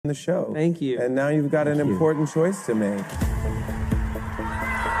the show. Thank you. And now you've got an important choice to make.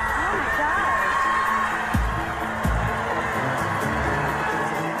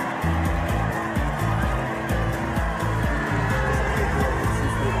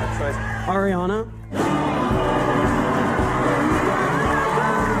 Ariana.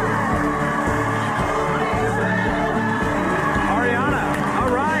 Ariana,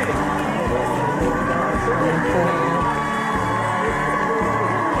 all right.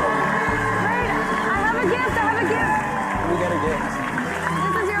 Great, I have a gift, We got a gift.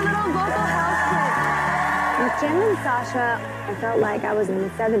 This is your little vocal health kit. With Jim and Sasha, I felt like I was in the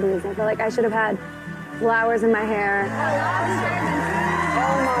 70s. I felt like I should have had flowers in my hair.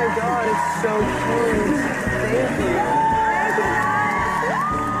 Oh my God, it's so cute. Thank you.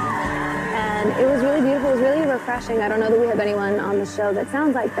 And it was really beautiful. It was really refreshing. I don't know that we have anyone on the show that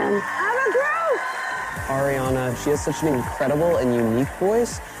sounds like them. I'm a group! Ariana, she has such an incredible and unique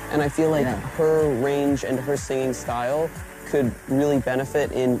voice, and I feel like her range and her singing style could really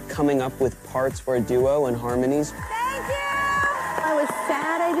benefit in coming up with parts for a duo and harmonies. Thank you! I was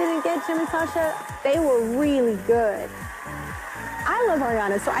sad I didn't get Jim and Sasha. They were really good. I love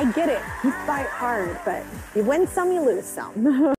Ariana, so I get it. You fight hard, but you win some, you lose some.